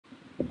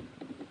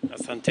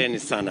Asanteni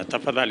sana.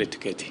 Tafadhali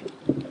tuketi.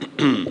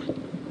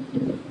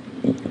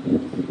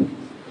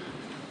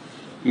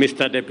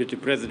 Mr. Deputy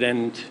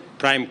President,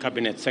 Prime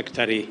Cabinet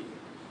Secretary,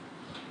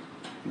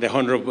 the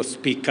Honorable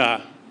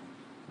Speaker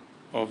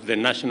of the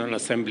National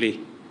Assembly,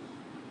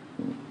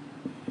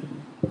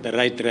 the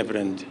Right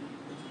Reverend.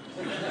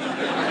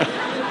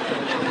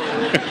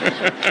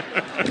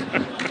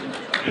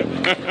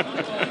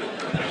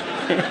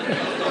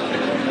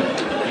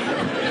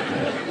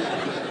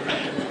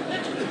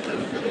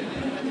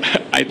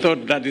 I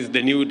thought that is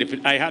the new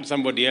I had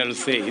somebody else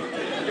say it.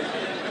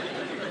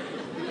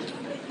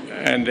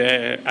 And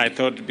I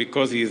thought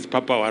because he is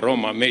Papa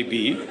Waroma,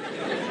 maybe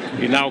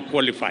he now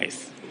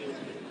qualifies.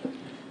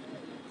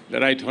 The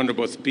Right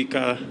Honorable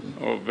Speaker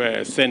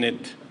of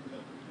Senate,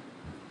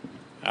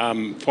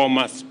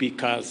 former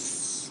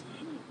speakers,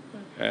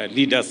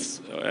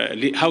 leaders,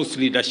 House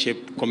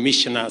leadership,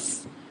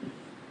 commissioners,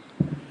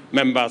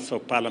 members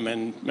of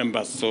Parliament,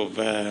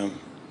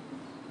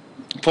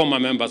 former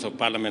members of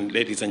Parliament,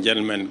 ladies and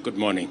gentlemen, good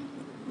morning.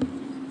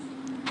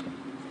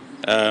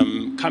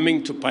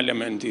 Coming to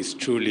Parliament is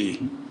truly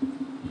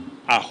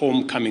a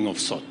homecoming of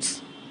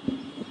sorts.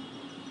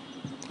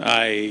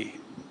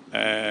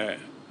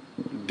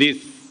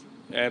 These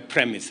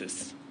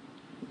premises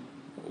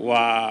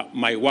were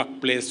my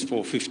workplace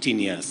for 15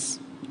 years.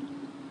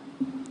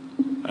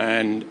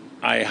 And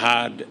I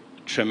had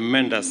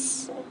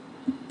tremendous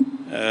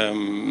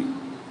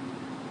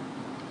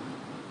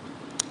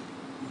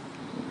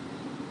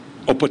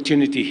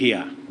opportunity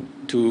here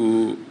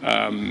to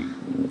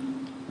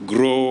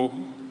grow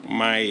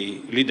my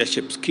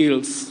leadership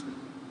skills,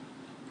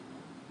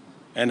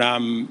 and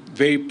I'm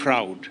very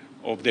proud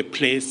of the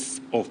place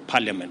of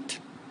Parliament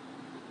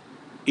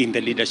in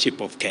the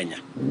leadership of Kenya.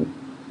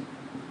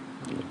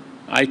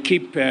 I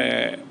keep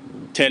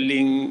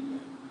telling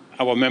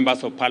our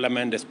members of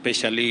Parliament,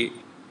 especially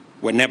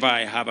whenever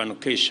I have an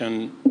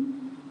occasion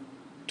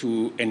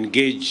to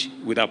engage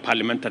with our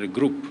parliamentary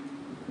group,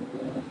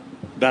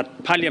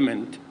 that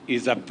Parliament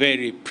is a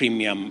very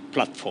premium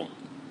platform.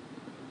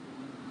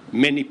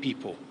 Many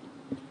people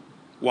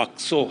work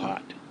so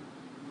hard,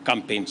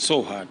 campaign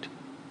so hard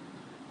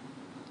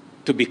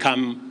to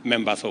become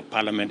members of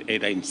Parliament,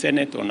 either in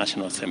Senate or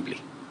National Assembly.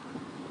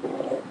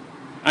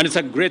 And it's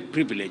a great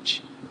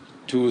privilege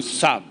to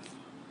serve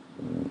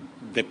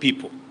the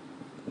people.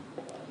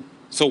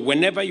 So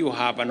whenever you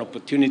have an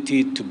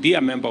opportunity to be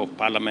a member of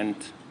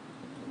Parliament,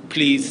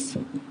 please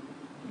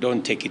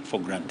don't take it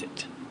for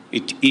granted.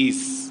 It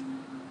is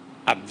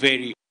a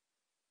very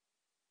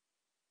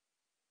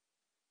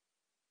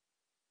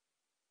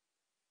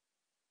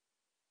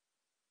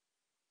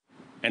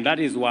and that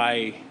is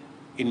why,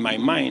 in my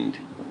mind,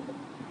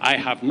 I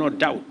have no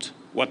doubt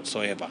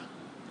whatsoever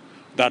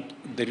that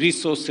the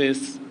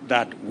resources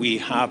that we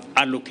have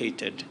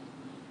allocated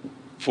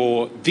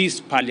for this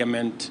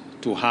Parliament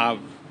to have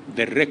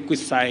the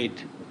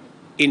requisite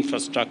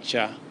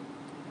infrastructure,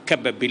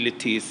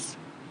 capabilities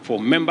for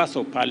members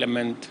of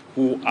Parliament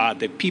who are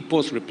the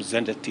people's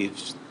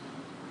representatives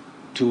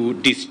to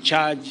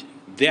discharge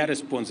their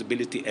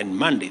responsibility and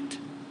mandate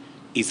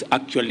is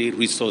actually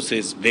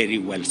resources very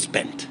well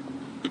spent.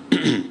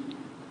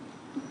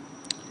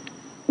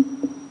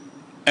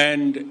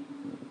 And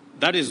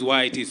that is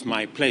why it is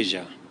my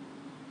pleasure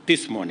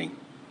this morning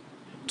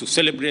to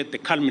celebrate the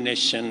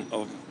culmination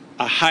of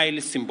a highly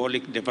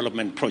symbolic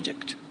development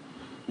project,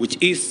 which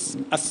is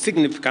a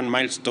significant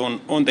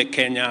milestone on the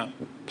Kenya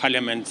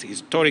Parliament's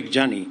historic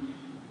journey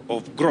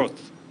of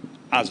growth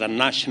as a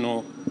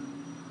national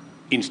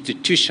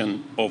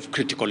institution of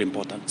critical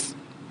importance.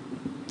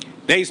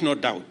 There is no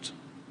doubt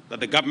that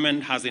the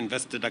government has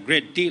invested a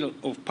great deal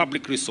of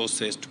public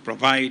resources to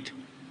provide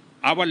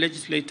our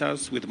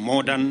legislators with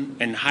modern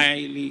and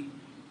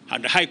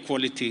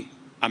high-quality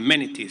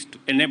amenities to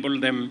enable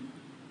them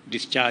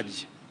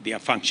discharge their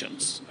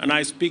functions. And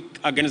I speak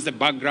against the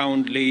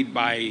background laid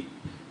by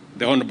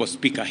the Honorable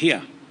Speaker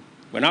here.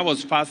 When I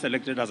was first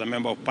elected as a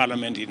member of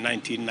Parliament in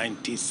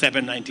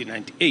 1997,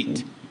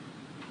 1998,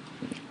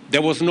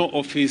 there was no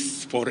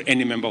office for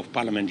any member of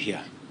Parliament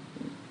here.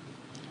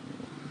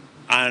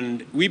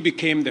 And we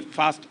became the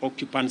first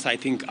occupants, I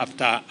think,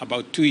 after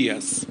about 2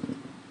 years,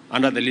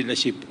 under the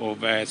leadership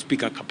of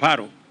Speaker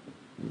Kaparo,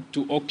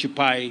 to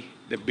occupy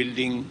the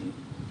building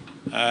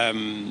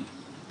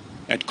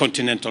at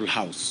Continental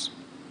House.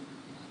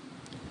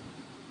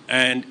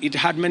 And it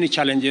had many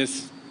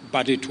challenges,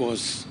 but it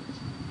was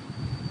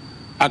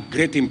a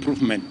great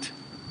improvement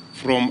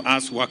from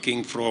us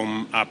working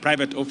from our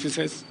private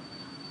offices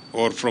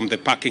or from the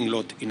parking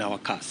lot in our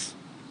cars.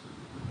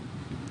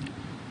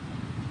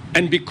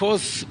 And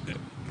because,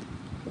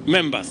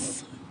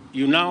 members,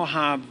 you now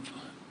have,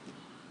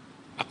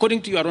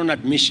 according to your own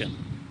admission,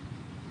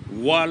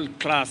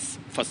 world-class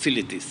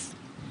facilities,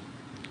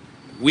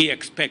 we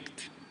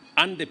expect,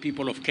 and the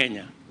people of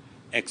Kenya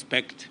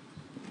expect,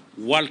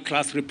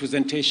 world-class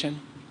representation,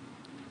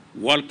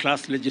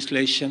 world-class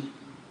legislation,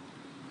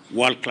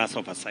 world-class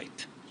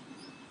oversight.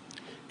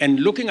 And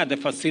looking at the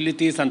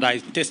facilities, and I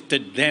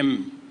tested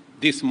them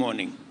this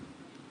morning,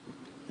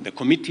 the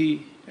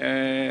committee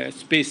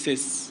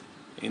spaces,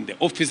 in the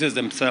offices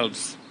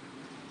themselves,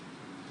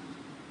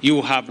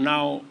 you have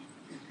now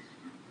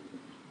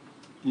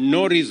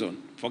no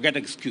reason, forget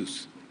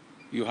excuse,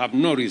 you have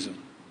no reason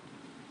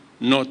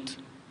not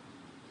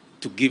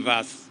to give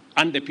us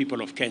and the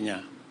people of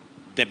Kenya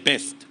the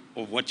best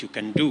of what you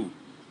can do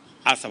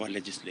as our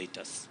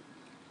legislators.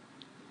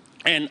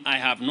 And I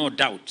have no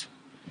doubt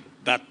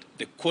that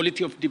the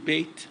quality of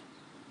debate,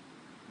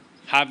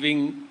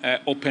 having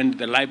opened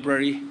the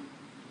library,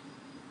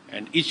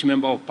 and each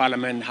member of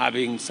parliament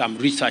having some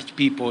research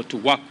people to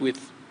work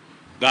with,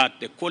 that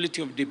the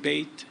quality of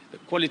debate, the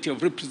quality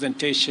of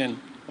representation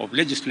of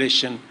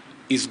legislation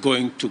is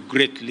going to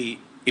greatly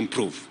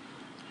improve.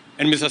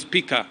 And Mr.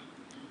 Speaker,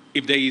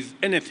 if there is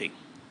anything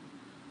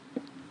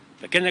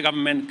the Kenya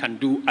government can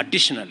do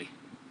additionally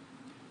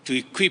to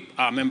equip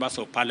our members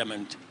of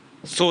parliament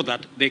so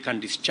that they can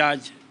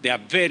discharge their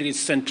very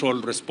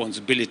central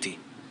responsibility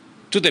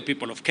to the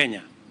people of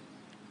Kenya,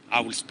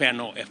 I will spare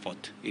no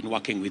effort in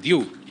working with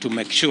you to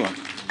make sure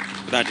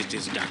that it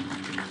is done.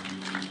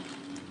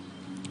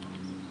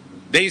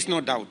 There is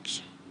no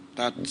doubt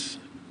that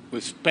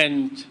we've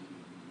spent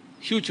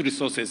huge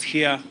resources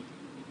here,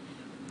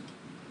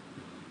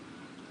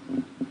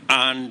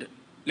 and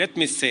let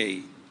me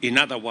say, in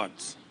other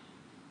words,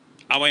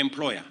 our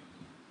employer,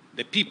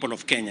 the people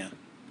of Kenya,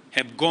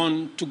 have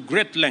gone to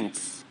great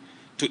lengths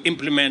to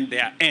implement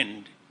their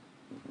end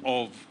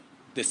of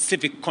the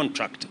civic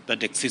contract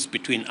that exists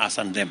between us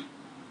and them.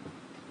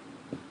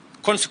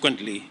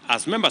 Consequently,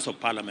 as members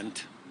of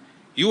parliament,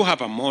 you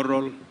have a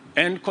moral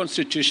and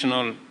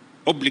constitutional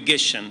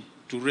obligation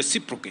to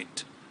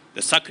reciprocate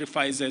the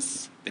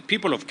sacrifices the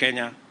people of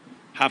Kenya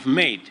have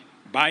made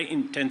by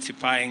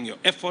intensifying your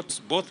efforts,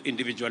 both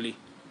individually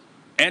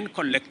and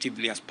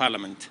collectively as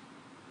parliament,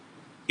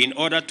 in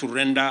order to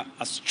render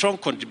a strong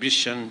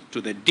contribution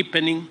to the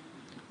deepening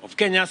of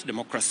Kenya's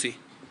democracy,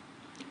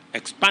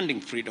 expanding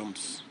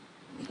freedoms,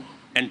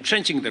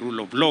 entrenching the rule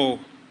of law,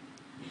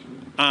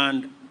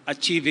 and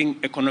achieving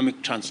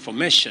economic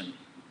transformation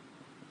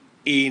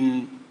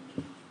in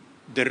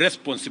the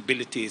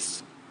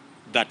responsibilities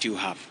that you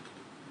have.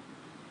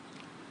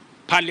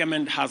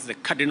 Parliament has the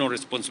cardinal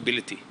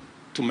responsibility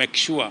to make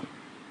sure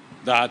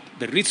that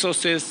the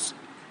resources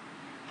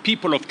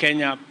people of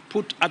Kenya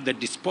put at the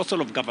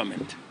disposal of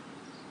government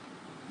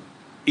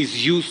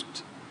is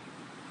used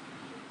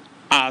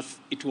as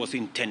it was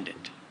intended,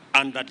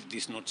 and that it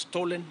is not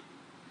stolen,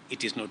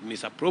 it is not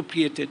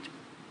misappropriated,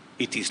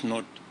 it is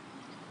not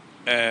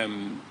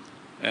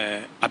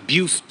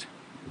abused,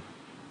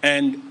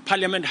 and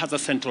Parliament has a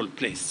central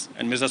place.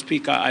 And Mr.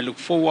 Speaker, I look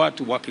forward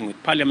to working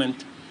with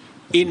Parliament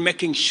in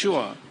making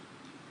sure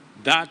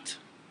that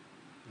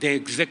the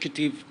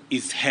executive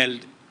is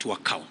held to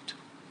account.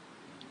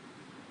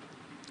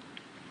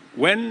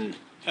 When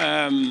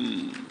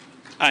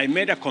I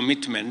made a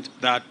commitment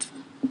that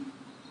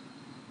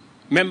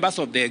members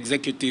of the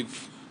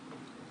executive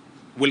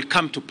will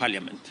come to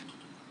Parliament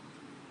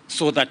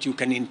so that you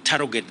can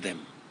interrogate them,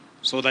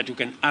 so that you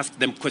can ask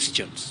them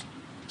questions,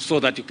 so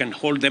that you can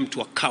hold them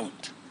to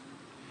account.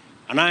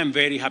 And I am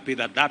very happy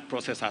that that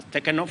process has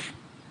taken off.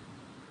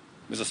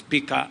 Mr.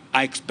 Speaker,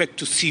 I expect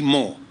to see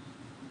more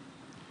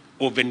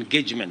of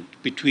engagement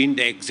between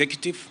the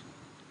executive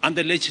and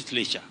the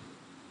legislature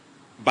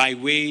by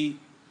way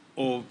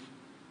of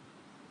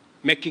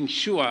making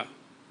sure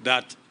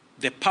that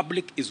the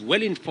public is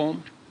well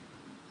informed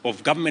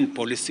of government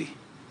policy,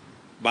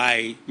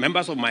 by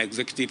members of my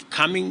executive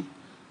coming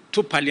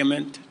to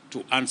Parliament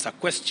to answer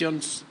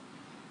questions,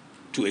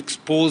 to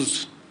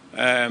expose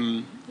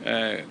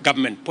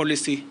government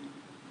policy,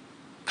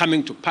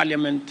 coming to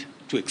Parliament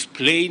to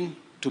explain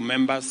to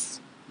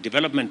members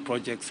development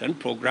projects and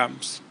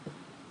programs,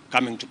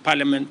 coming to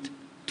Parliament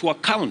to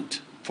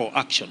account for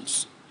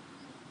actions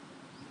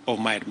of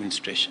my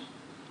administration.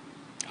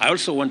 I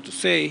also want to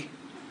say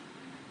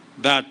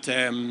that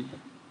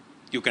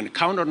you can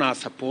count on our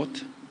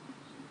support,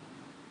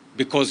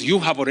 because you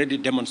have already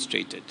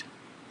demonstrated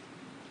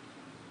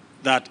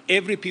that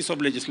every piece of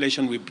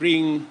legislation we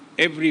bring,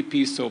 every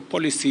piece of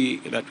policy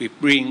that we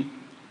bring,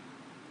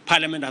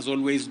 Parliament has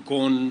always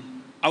gone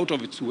out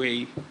of its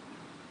way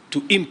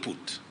to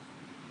input,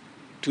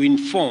 to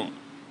inform,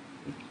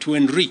 to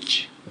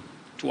enrich,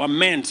 to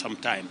amend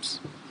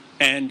sometimes,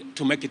 and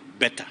to make it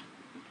better.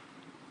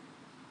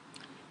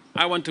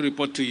 I want to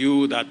report to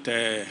you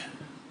that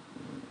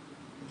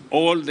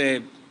all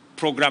the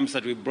programs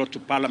that we brought to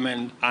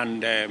Parliament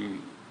and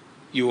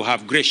you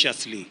have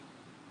graciously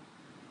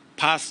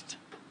passed,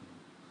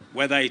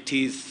 whether it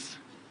is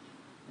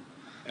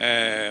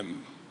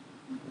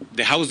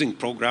the housing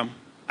program,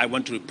 I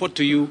want to report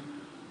to you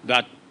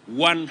that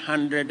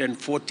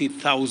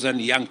 140,000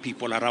 young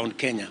people around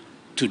Kenya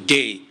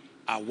today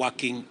are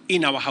working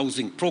in our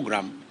housing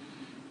program,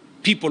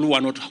 people who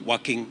are not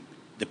working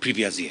the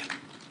previous year.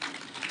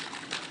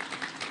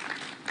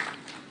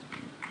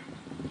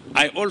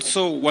 I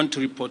also want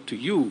to report to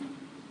you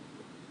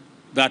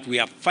that we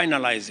are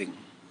finalizing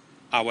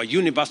our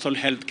universal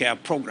health care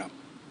program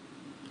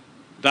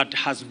that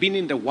has been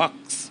in the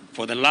works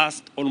for the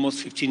last almost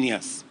 15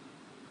 years.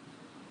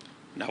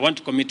 And I want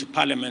to commit to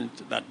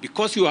Parliament that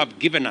because you have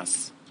given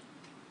us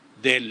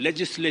the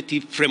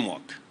legislative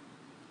framework,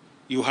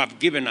 you have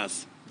given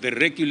us the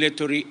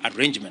regulatory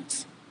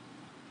arrangements,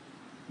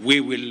 we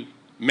will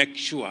make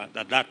sure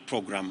that that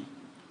program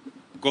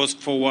goes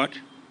forward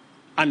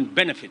and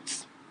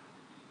benefits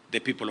the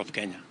people of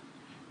Kenya.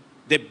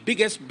 The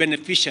biggest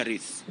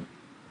beneficiaries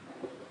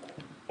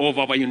of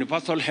our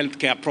universal health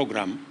care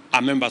program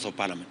are members of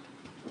Parliament.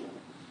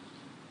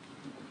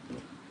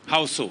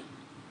 How so?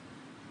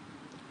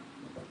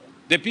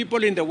 The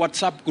people in the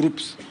WhatsApp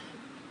groups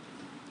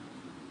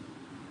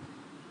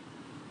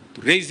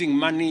raising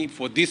money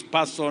for this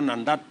person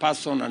and that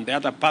person and the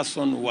other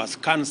person who has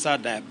cancer,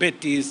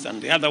 diabetes,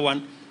 and the other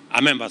one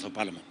are members of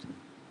Parliament.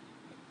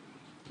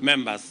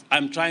 Members,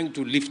 I'm trying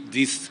to lift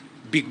this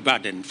big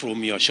burden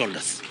from your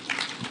shoulders.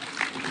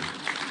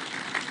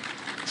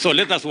 So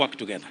let us work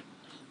together.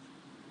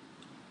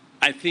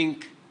 I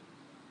think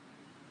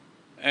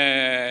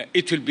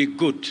it will be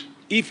good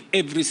if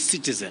every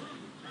citizen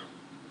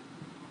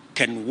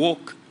can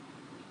walk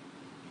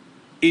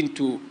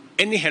into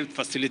any health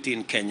facility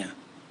in Kenya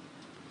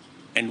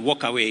and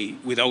walk away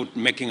without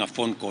making a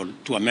phone call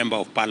to a member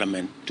of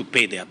Parliament to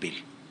pay their bill.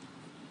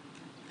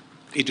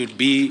 It would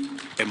be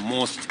a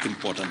most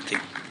important thing.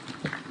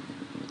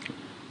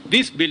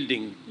 This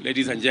building,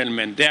 ladies and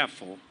gentlemen,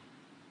 therefore,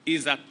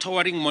 is a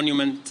towering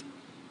monument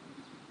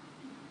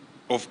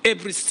of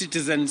every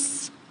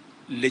citizen's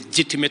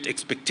legitimate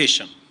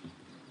expectation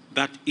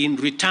that in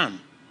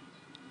return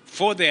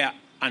for their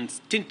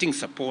unstinting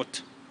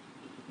support,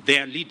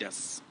 their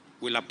leaders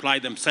will apply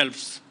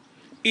themselves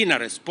in a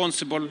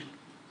responsible,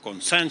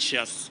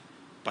 conscientious,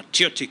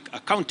 patriotic,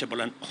 accountable,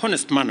 and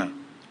honest manner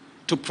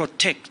to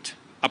protect,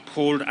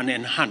 uphold, and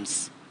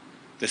enhance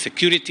the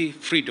security,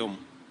 freedom,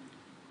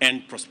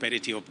 and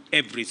prosperity of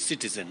every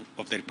citizen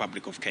of the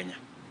Republic of Kenya.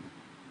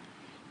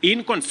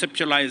 In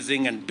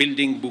conceptualizing and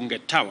building Bunge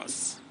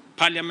Towers,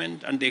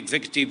 Parliament and the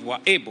Executive were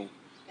able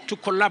to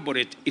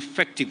collaborate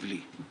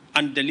effectively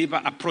and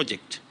deliver a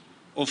project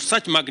of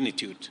such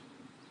magnitude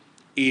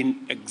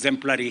in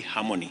exemplary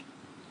harmony.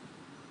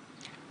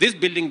 This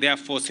building,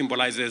 therefore,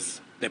 symbolizes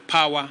the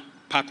power,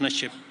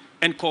 partnership,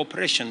 and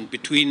cooperation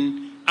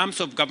between arms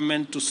of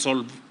government to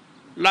solve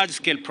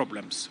large-scale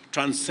problems,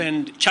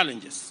 transcend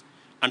challenges,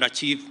 and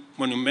achieve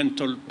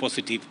monumental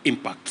positive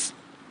impacts.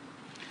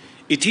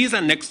 It is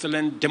an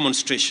excellent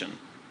demonstration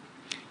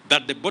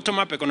that the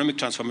bottom-up economic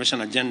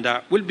transformation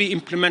agenda will be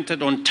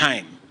implemented on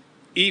time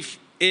if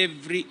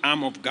every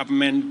arm of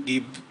government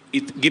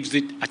gives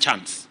it a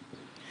chance,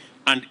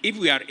 and if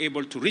we are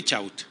able to reach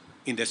out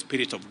in the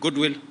spirit of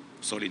goodwill,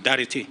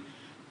 solidarity,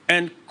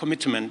 and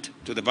commitment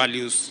to the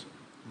values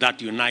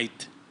that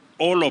unite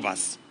all of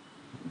us,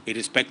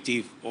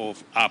 irrespective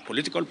of our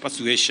political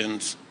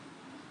persuasions,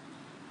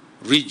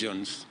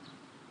 regions,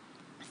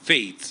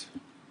 faiths,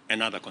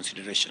 and other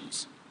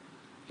considerations.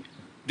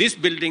 This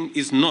building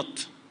is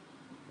not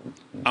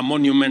a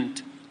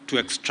monument to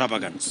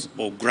extravagance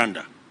or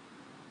grandeur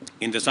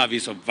in the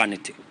service of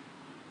vanity.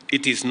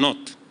 It is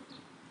not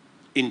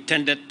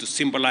intended to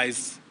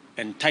symbolize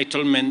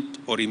entitlement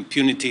or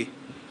impunity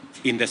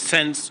in the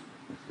sense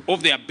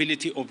of the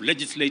ability of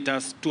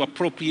legislators to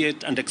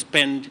appropriate and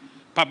expend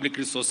public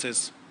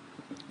resources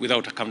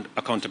without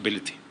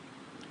accountability.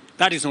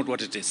 That is not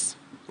what it is.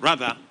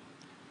 Rather,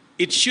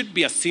 it should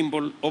be a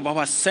symbol of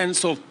our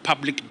sense of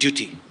public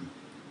duty,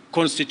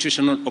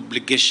 constitutional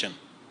obligation,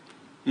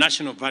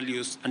 national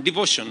values, and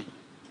devotion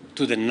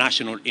to the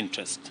national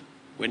interest.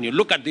 When you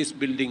look at this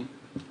building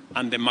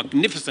and the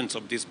magnificence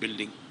of this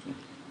building,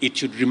 it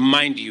should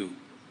remind you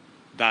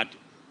that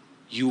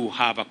you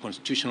have a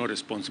constitutional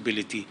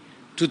responsibility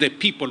to the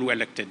people who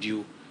elected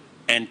you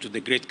and to the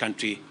great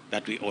country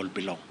that we all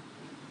belong.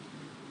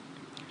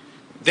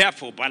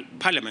 Therefore,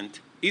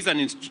 Parliament is an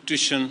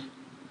institution,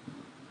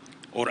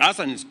 or as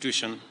an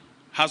institution,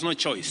 has no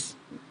choice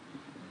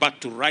but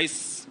to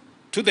rise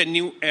to the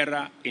new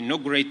era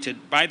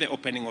inaugurated by the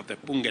opening of the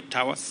Bunge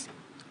Towers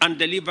and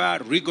deliver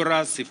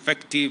rigorous,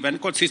 effective,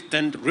 and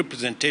consistent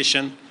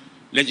representation,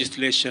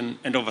 legislation,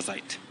 and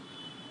oversight.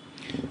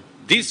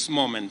 This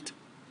moment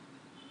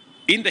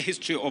in the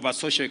history of our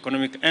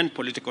socio-economic and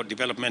political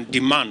development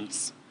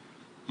demands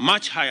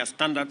much higher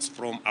standards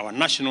from our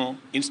national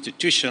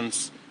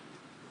institutions,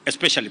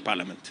 especially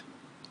Parliament.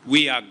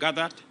 We are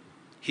gathered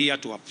here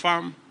to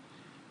affirm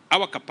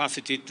our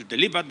capacity to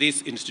deliver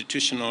this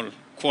institutional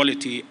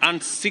quality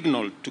and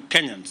signal to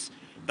Kenyans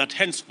that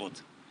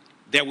henceforth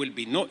there will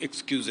be no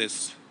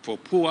excuses for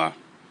poor,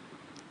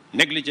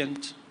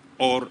 negligent,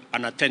 or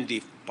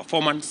unattentive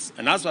performance.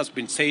 And as has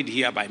been said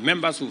here by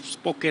members who've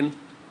spoken,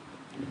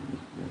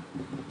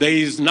 there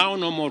is now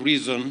no more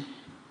reason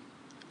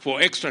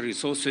for extra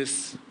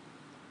resources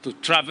to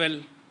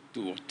travel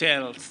to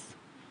hotels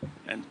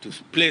and to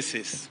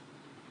places.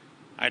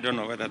 I don't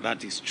know whether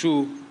that is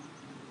true.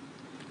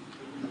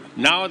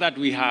 Now that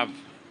we have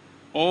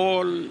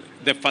all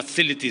the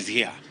facilities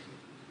here,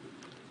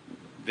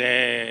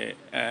 the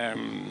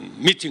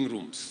meeting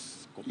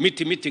rooms,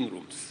 committee meeting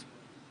rooms,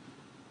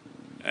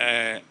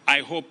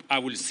 I hope I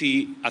will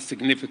see a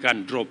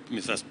significant drop,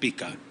 Mr.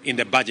 Speaker, in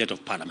the budget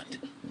of Parliament.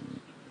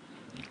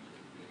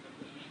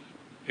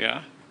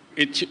 Yeah,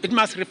 it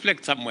must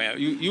reflect somewhere.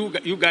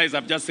 You guys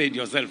have just said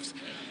yourselves.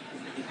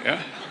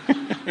 Yeah.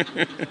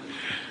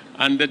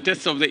 And the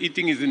taste of the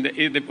eating is in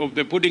of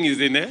the pudding is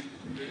in there.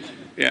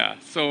 Yeah.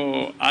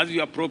 So as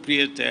you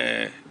appropriate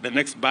the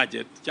next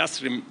budget,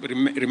 just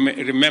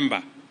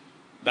remember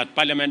that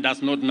Parliament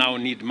does not now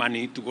need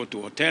money to go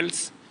to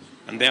hotels,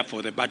 and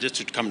therefore the budget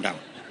should come down.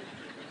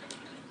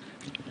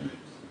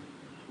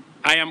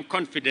 I am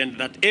confident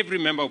that every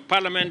member of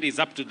Parliament is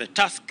up to the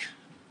task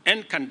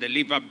and can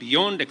deliver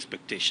beyond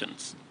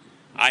expectations.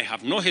 I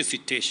have no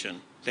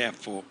hesitation,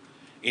 therefore,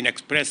 in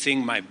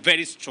expressing my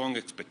very strong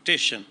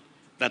expectation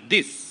that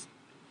this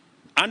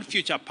and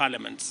future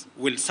parliaments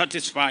will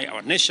satisfy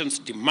our nation's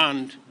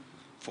demand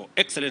for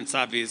excellent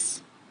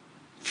service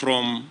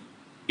from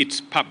its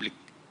public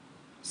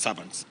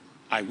servants.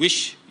 I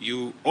wish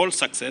you all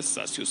success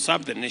as you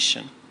serve the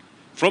nation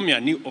from your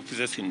new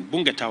offices in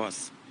Bunge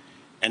Towers,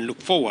 and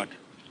look forward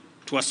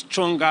to a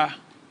stronger,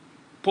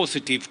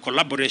 positive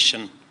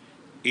collaboration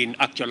in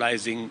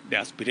actualizing the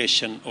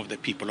aspiration of the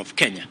people of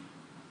Kenya.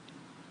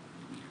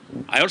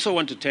 I also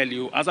want to tell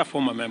you, as a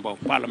former member of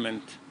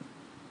Parliament,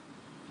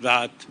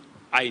 that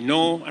I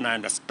know and I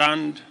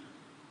understand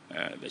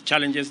the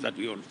challenges that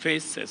we all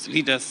face as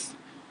leaders,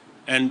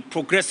 and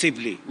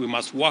progressively we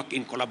must work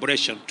in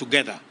collaboration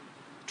together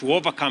to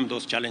overcome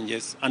those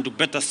challenges and to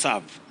better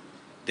serve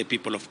the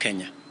people of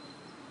Kenya.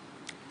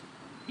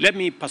 Let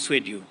me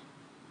persuade you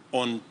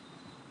on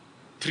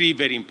three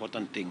very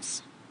important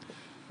things.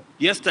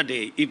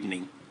 Yesterday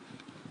evening,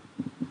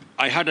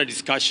 I had a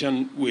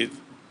discussion with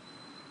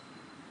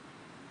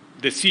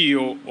the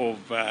CEO of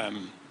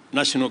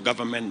National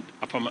Government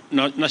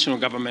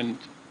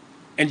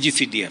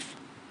NGCDF,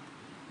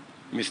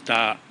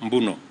 Mr.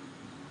 Mbuno.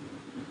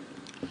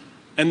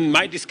 And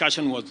my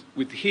discussion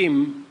with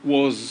him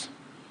was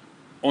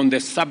on the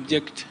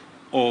subject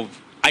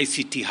of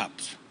ICT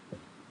hubs.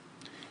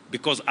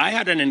 Because I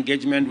had an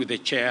engagement with the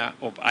chair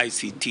of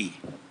ICT,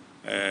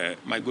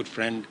 my good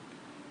friend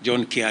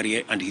John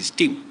Kiarie and his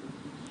team.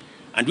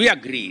 And we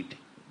agreed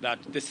that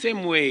the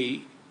same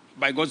way,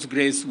 by God's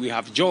grace, we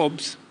have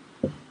jobs,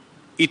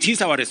 it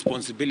is our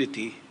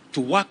responsibility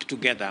to work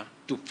together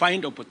to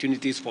find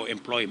opportunities for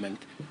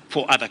employment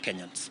for other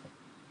Kenyans.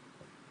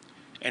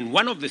 And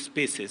one of the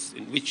spaces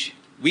in which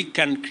we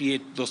can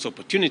create those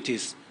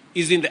opportunities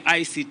is in the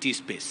ICT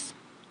space.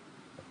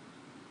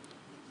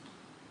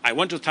 I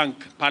want to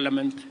thank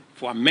Parliament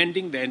for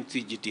amending the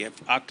NCGTF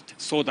Act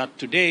so that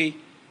today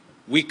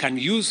we can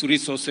use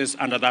resources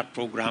under that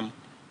program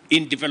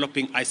in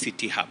developing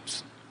ICT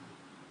hubs.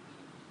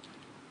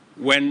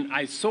 When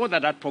I saw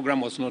that that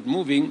program was not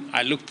moving,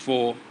 I looked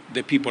for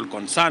the people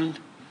concerned,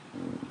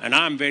 and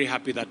I'm very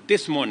happy that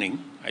this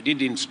morning I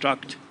did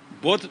instruct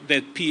both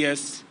the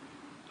PS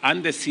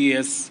and the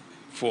CS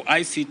for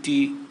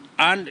ICT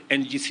and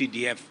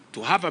NGCDF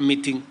to have a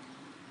meeting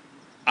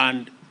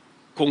and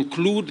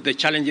conclude the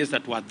challenges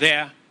that were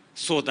there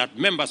so that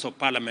members of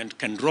Parliament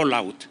can roll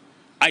out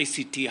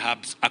ICT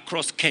hubs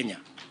across Kenya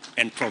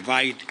and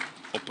provide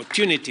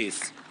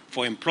opportunities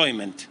for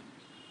employment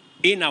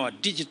in our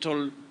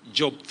digital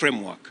job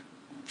framework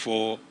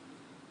for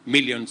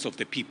millions of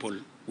the people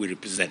we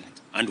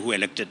represent and who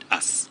elected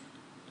us.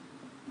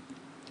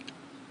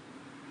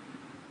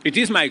 It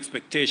is my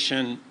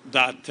expectation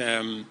that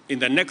in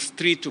the next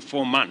 3 to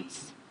 4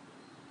 months,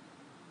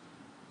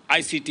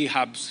 ICT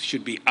hubs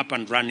should be up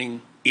and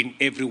running in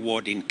every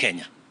ward in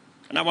Kenya.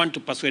 And I want to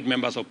persuade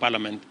members of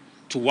Parliament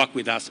to work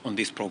with us on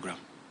this program.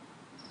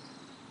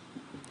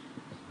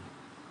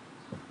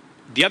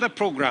 The other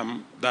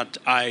program that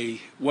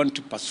I want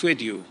to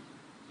persuade you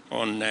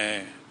on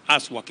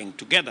us working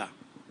together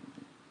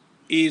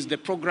is the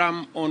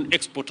program on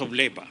export of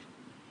labor.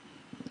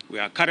 We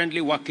are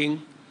currently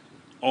working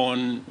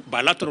on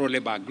bilateral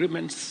labor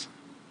agreements.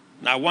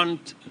 And I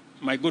want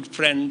my good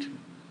friend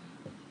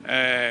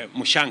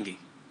Mushangi,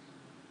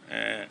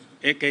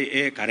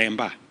 aka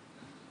Karemba,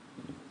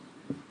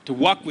 to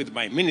work with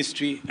my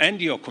ministry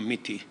and your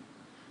committee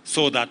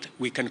so that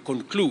we can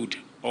conclude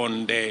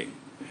on the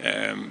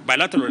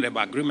bilateral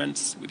labor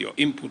agreements with your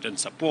input and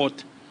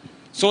support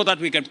so that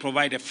we can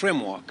provide a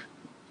framework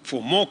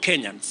for more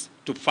Kenyans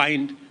to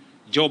find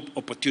job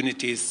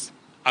opportunities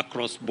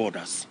across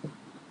borders.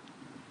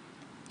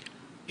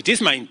 It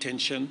is my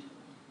intention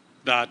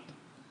that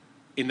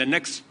in the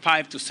next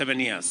 5 to 7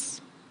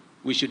 years,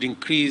 we should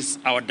increase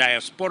our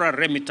diaspora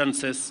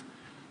remittances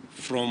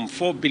from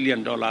 $4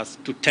 billion to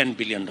 $10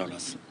 billion.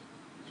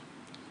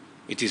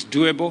 It is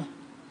doable,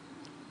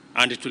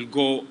 and it will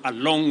go a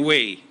long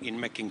way in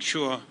making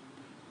sure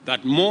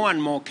that more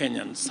and more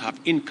Kenyans have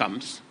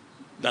incomes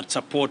that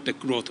support the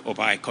growth of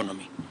our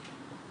economy.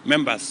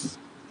 Members,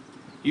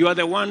 you are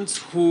the ones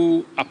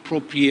who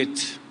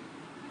appropriate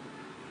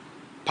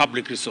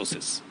public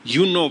resources.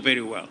 You know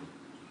very well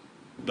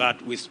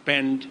that we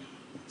spend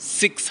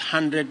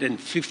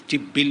 650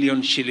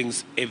 billion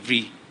shillings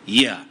every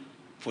year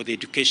for the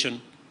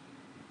education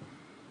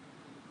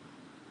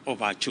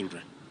of our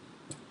children.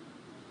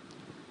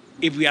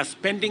 If we are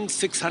spending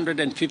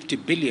 650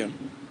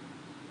 billion,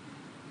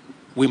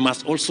 we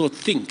must also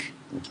think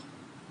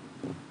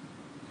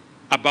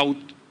about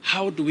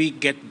how do we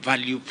get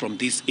value from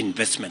this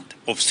investment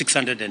of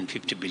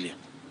 650 billion.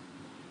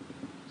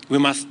 We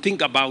must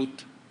think about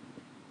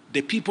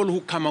the people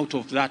who come out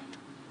of that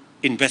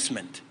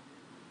investment.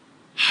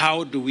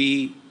 How do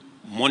we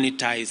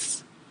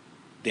monetize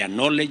their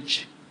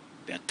knowledge,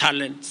 their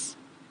talents,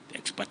 their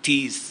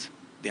expertise,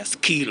 their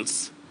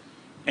skills,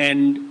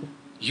 and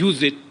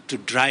use it to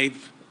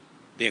drive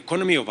the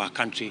economy of our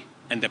country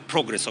and the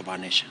progress of our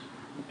nation.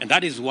 And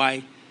that is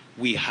why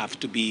we have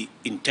to be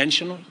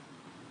intentional,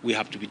 we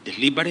have to be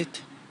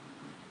deliberate.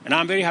 And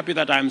I'm very happy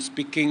that I'm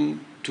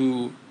speaking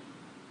to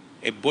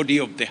a body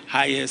of the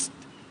highest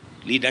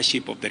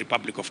leadership of the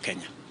Republic of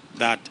Kenya,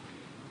 that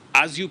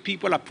as you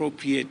people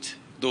appropriate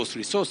those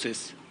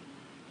resources,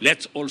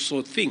 let's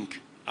also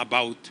think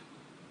about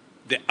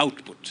the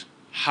output.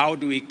 How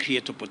do we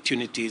create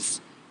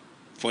opportunities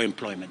for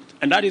employment?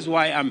 And that is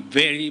why I'm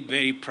very,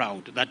 very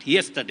proud that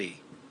yesterday,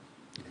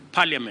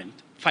 Parliament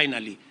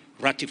finally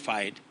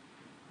ratified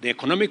the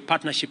Economic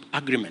Partnership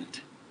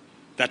Agreement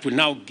that will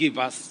now give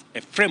us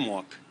a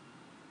framework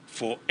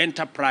for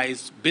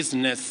enterprise,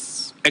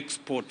 business,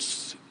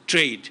 exports,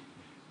 trade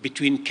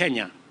between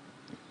Kenya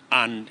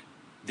and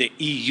the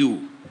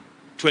EU,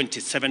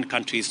 27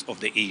 countries of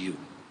the EU.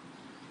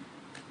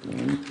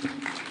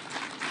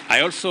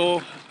 I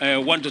also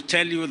want to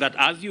tell you that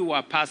as you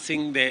are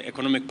passing the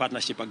Economic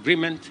Partnership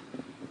Agreement,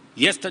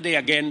 yesterday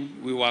again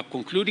we were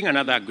concluding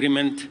another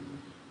agreement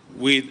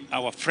with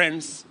our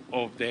friends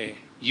of the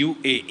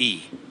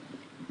UAE,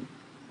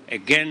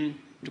 again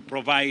to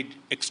provide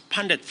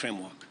expanded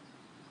framework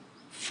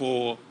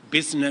for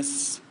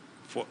business,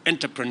 for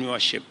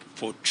entrepreneurship,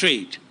 for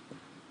trade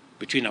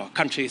between our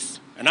countries.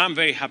 And I'm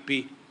very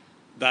happy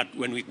that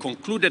when we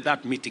concluded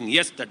that meeting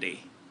yesterday,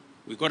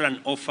 we got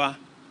an offer,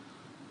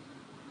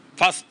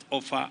 first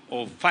offer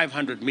of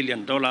 $500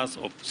 million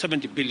of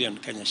 70 billion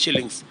Kenya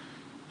shillings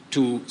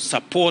to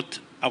support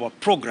our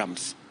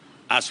programs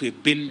as we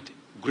build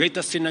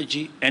greater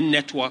synergy and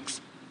networks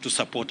to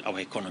support our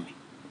economy.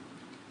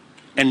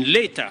 And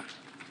later,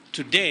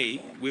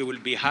 today, we will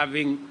be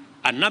having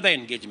another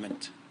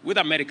engagement with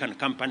American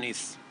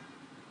companies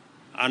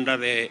under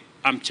the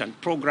AmCham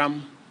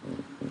program,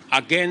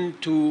 again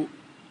to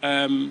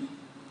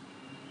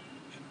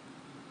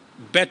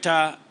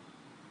better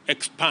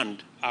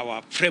expand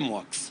our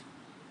frameworks,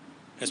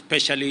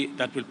 especially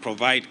that will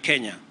provide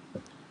Kenya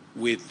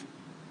with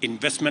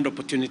investment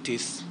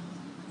opportunities,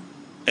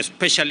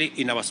 especially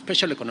in our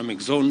special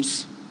economic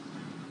zones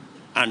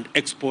and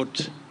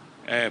export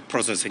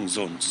processing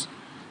zones.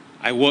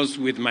 I was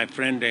with my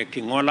friend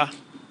Kingola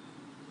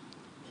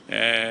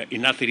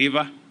in Athi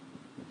River,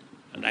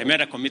 and I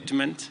made a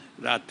commitment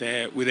that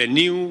with a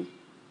new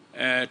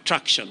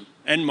traction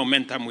and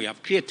momentum we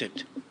have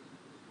created,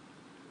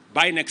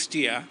 by next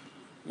year,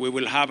 we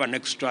will have an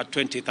extra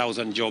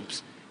 20,000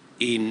 jobs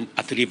in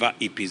Athi River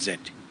EPZ.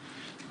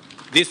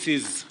 This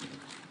is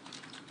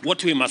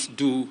what we must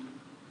do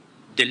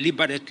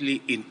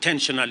deliberately,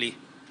 intentionally,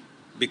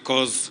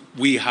 because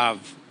we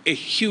have a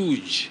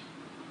huge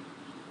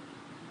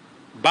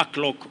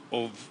backlog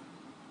of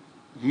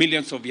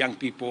millions of young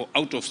people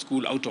out of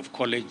school, out of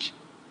college,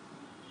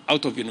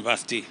 out of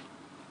university,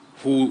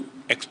 who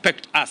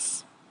expect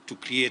us to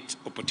create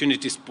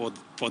opportunities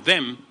for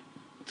them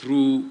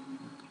through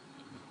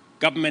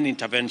government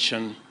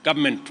intervention,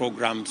 government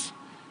programs,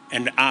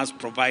 and us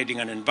providing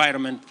an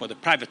environment for the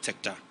private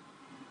sector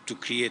to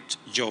create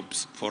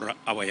jobs for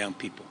our young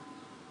people.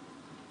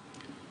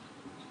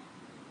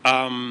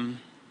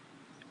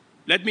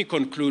 Let me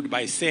conclude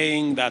by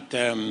saying that,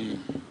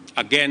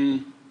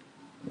 again,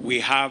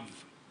 we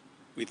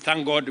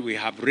thank God we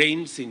have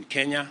rains in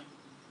Kenya.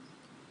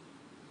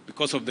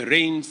 Because of the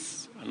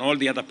rains and all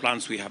the other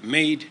plans we have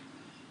made,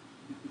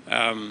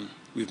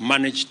 we've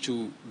managed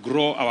to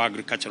grow our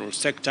agricultural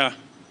sector,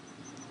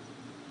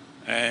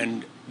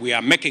 and we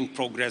are making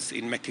progress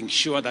in making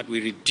sure that we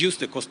reduce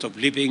the cost of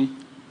living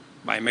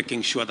by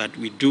making sure that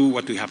we do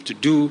what we have to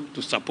do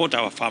to support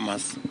our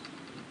farmers.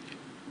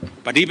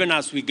 But even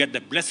as we get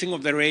the blessing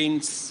of the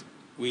rains,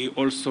 we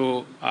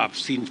also have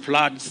seen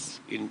floods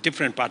in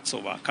different parts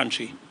of our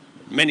country.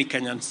 Many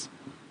Kenyans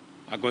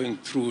are going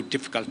through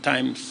difficult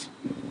times.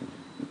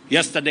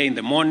 Yesterday in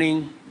the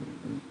morning,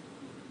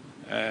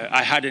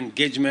 I had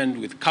engagement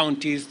with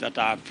counties that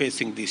are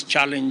facing this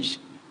challenge.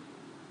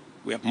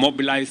 We have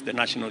mobilized the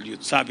National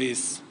Youth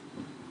Service.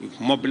 We've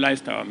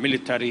mobilized our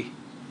military.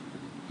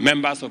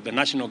 Members of the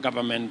national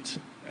government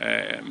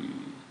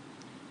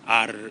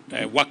are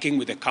working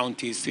with the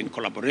counties in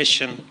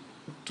collaboration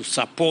to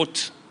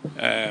support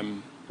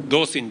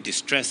those in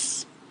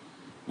distress.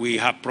 We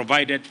have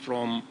provided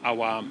from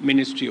our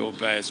Ministry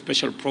of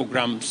Special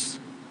Programs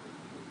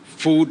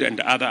food and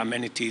other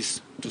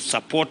amenities to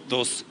support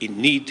those in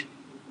need.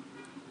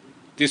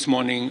 This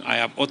morning, I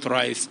have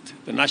authorized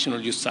the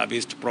National Youth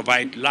Service to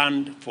provide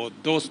land for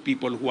those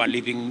people who are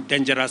living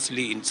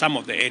dangerously in some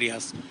of the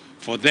areas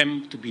for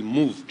them to be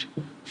moved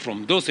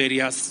from those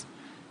areas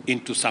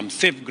into some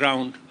safe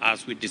ground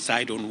as we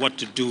decide on what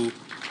to do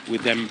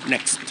with them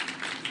next.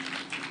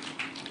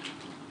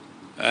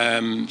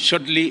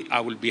 Shortly, I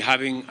will be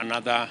having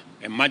another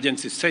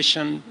emergency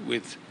session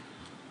with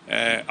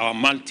our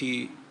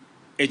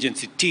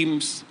multi-agency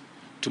teams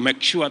to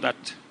make sure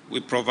that we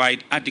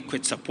provide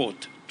adequate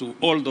support to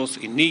all those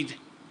in need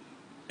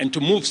and to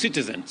move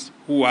citizens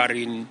who are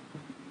in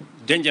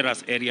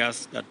dangerous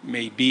areas that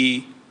may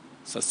be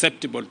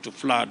susceptible to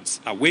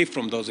floods away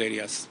from those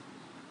areas.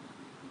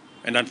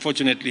 And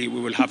unfortunately, we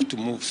will have to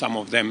move some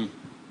of them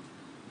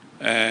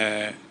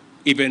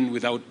even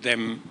without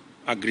them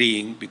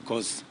agreeing,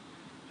 because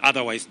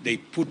otherwise they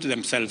put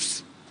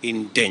themselves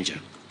in danger.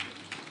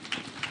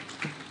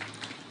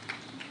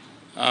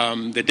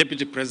 The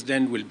Deputy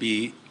President will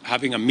be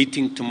having a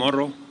meeting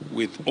tomorrow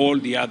with all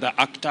the other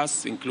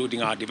actors,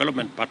 including our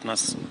development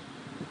partners,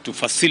 to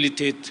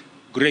facilitate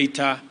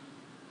greater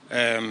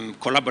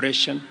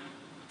collaboration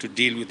to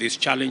deal with this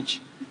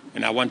challenge.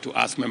 And I want to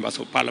ask members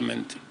of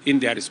parliament in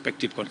their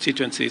respective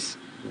constituencies.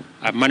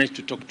 I've managed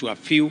to talk to a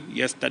few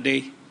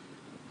yesterday.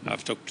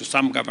 I've talked to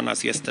some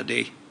governors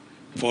yesterday,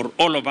 for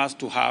all of us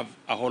to have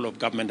a whole of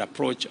government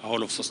approach, a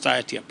whole of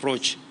society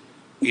approach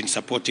in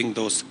supporting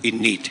those in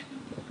need.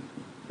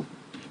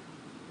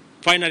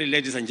 Finally,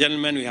 ladies and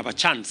gentlemen, we have a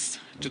chance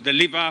to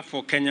deliver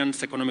for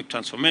Kenya's economic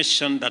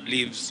transformation that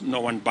leaves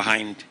no one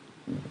behind.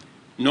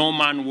 No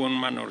man,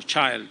 woman, or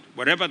child,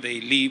 wherever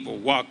they live or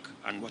work,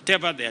 and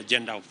whatever their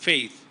agenda of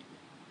faith,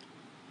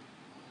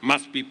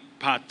 must be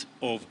part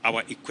of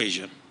our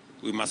equation.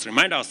 We must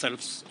remind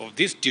ourselves of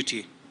this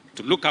duty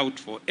to look out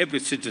for every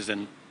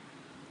citizen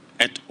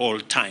at all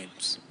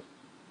times.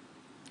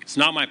 It's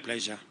now my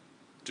pleasure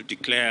to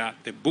declare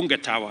the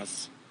Bunge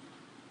Towers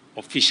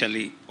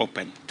officially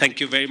open. Thank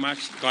you very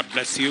much. God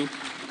bless you,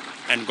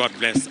 and God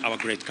bless our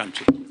great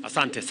country.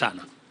 Asante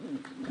sana.